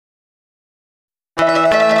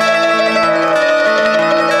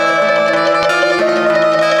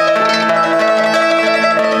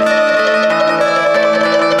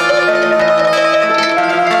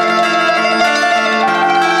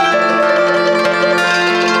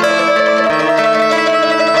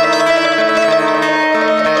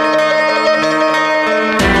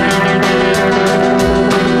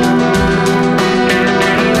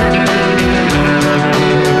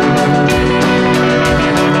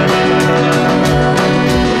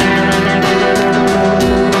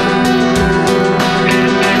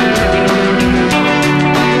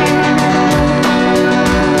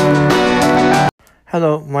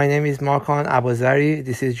Hello, my name is Markan Abazari.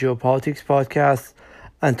 This is Geopolitics Podcast,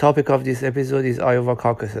 and topic of this episode is Iowa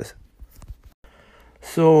caucuses.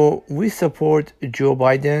 So we support Joe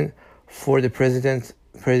Biden for the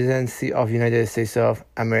presidency of United States of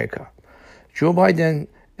America. Joe Biden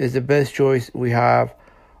is the best choice we have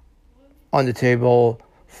on the table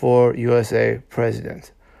for USA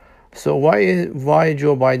president. So why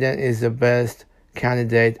Joe Biden is the best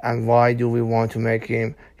candidate, and why do we want to make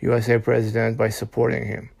him USA president by supporting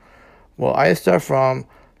him? Well, I start from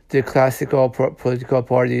the classical political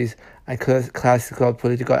parties and classical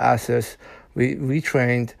political assets we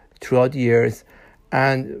trained throughout the years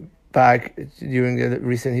and back during the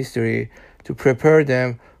recent history to prepare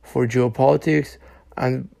them for geopolitics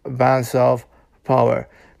and balance of power.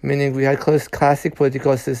 Meaning we had classic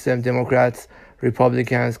political system, Democrats,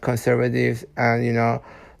 Republicans, conservatives, and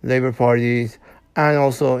labor parties, and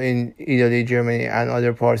also in Italy, Germany, and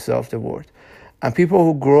other parts of the world. And people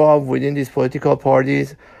who grow up within these political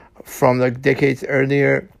parties from decades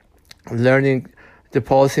earlier, learning the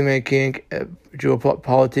policy making,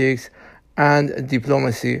 geopolitics, and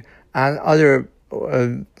diplomacy, and other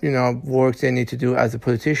work they need to do as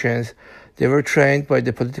politicians, they were trained by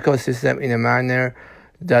the political system in a manner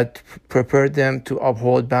that prepared them to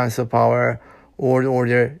uphold balance of power, world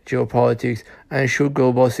order, geopolitics, and ensure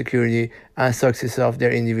global security and success of their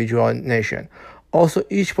individual nation. Also,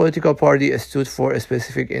 each political party stood for a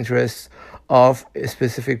specific interests of a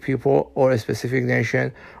specific people or a specific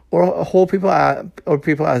nation or a whole people or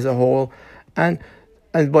people as a whole, and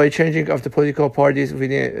by changing of the political parties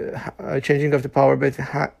within changing of the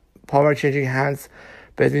power changing hands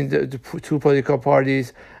between the two political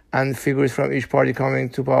parties and figures from each party coming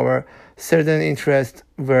to power, certain interests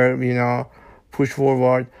were pushed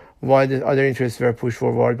forward, while the other interests were pushed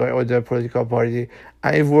forward by other political party,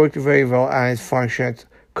 and it worked very well and it functioned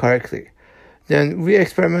correctly. Then we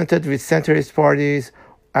experimented with centrist parties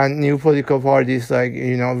and new political parties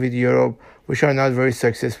with Europe, which are not very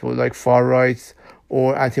successful, like far rights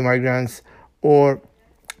or anti-migrants or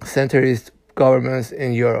centrist governments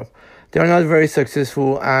in Europe. They are not very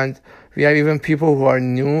successful, and we have even people who are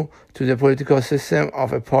new to the political system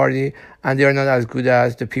of a party, and they are not as good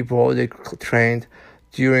as the people they trained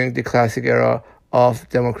during the classic era of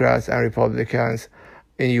Democrats and Republicans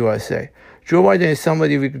in USA. Joe Biden is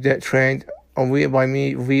somebody we trained, and I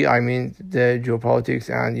mean the geopolitics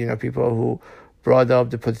and people who brought up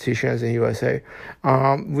the politicians in USA.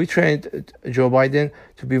 We trained Joe Biden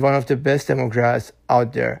to be one of the best Democrats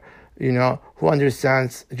out there, who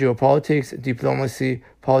understands geopolitics, diplomacy,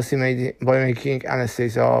 policy making, and a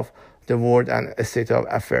state of the world and a state of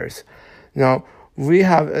affairs. Now, we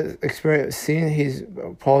have seen his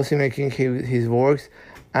policy making, his works,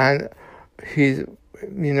 and his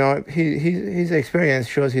experience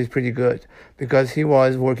shows he's pretty good, because he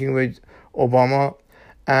was working with Obama,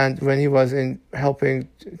 and when he was helping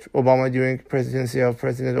Obama during presidency of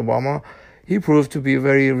President Obama, he proved to be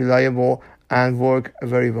very reliable and work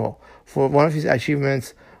very well. For one of his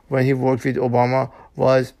achievements when he worked with Obama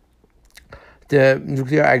was the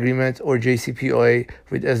nuclear agreement, or JCPOA,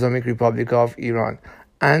 with Islamic Republic of Iran.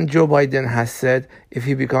 And Joe Biden has said if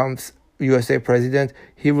he becomes USA president,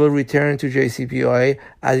 he will return to JCPOA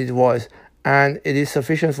as it was. And it is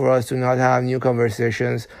sufficient for us to not have new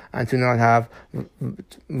conversations and to not have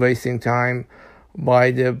wasting time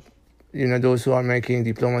by those who are making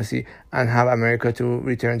diplomacy, and have America to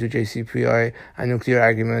return to JCPOA and nuclear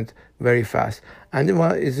agreement very fast. And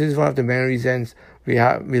this is one of the main reasons we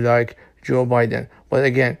like Joe Biden. But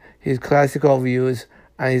again, his classical views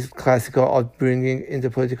and his classical upbringing in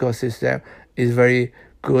the political system is very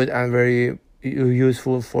good and very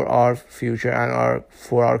useful for our future and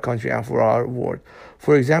for our country and for our world.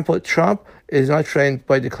 For example, Trump is not trained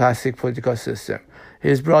by the classic political system.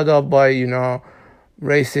 He's brought up by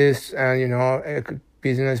racists and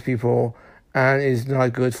business people, and is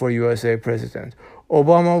not good for USA president.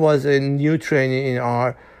 Obama was a new trainee in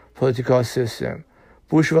our political system.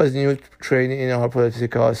 Bush was new trainee in our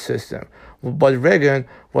political system. But Reagan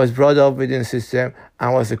was brought up within the system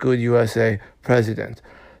and was a good USA president.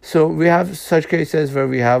 So we have such cases where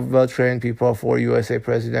we have well-trained people for USA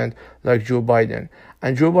president like Joe Biden.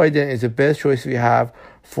 And Joe Biden is the best choice we have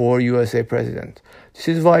for USA president. This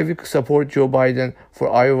is why we support Joe Biden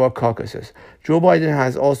for Iowa caucuses. Joe Biden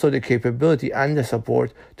has also the capability and the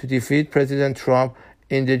support to defeat President Trump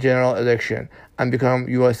in the general election and become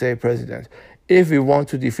USA president. If we want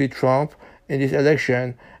to defeat Trump in this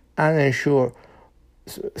election and ensure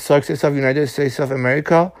success of United States of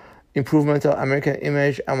America, improvement of American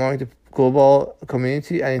image among the global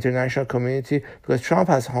community and international community, because Trump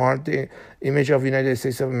has harmed the image of United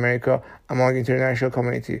States of America among international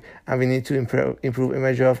community, and we need to improve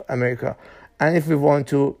image of America. And if we want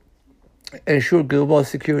to ensure global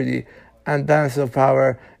security and balance of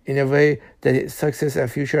power in a way that the success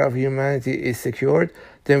and future of humanity is secured,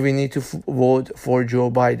 then we need to vote for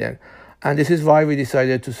Joe Biden. And this is why we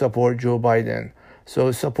decided to support Joe Biden.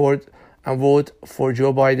 So support and vote for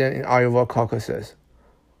Joe Biden in Iowa caucuses.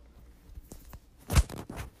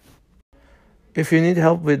 If you need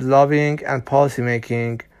help with lobbying and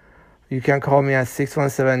policymaking, you can call me at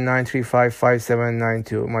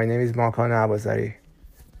 617-935-5792. My name is Makan Abazari.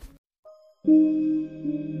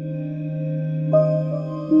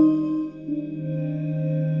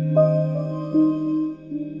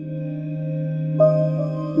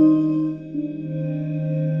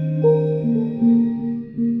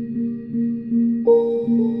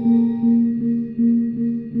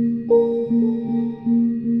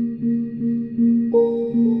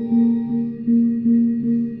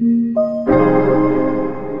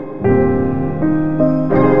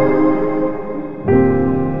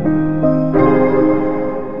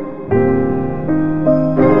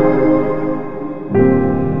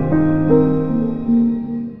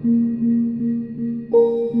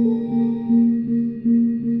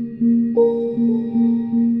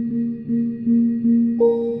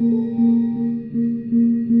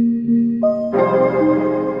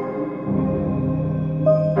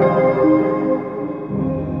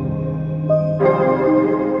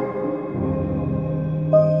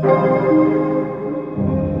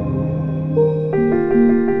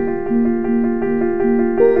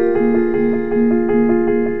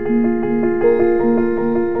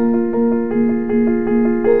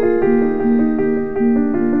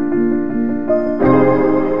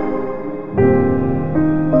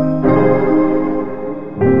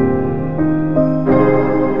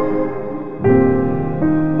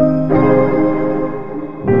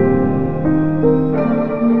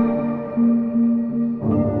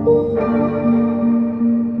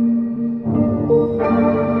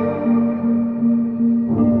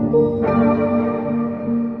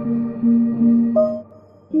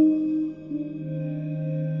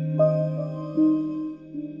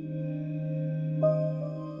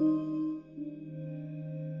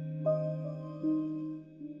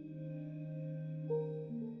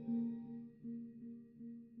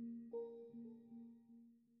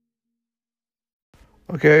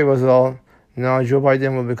 Okay, it was all. Now Joe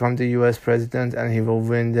Biden will become the U.S. president and he will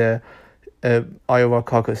win the Iowa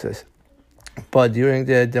caucuses. But during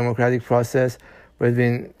the democratic process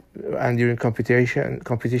during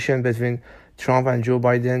competition between Trump and Joe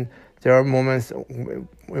Biden, there are moments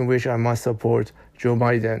in which I must support Joe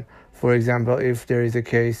Biden. For example, if there is a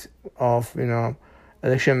case of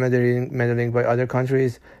election meddling by other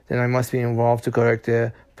countries, then I must be involved to correct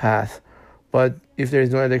the path. But if there is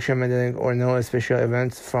no election meddling or no special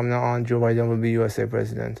events, from now on, Joe Biden will be USA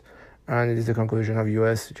president. And it is the conclusion of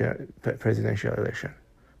US presidential election.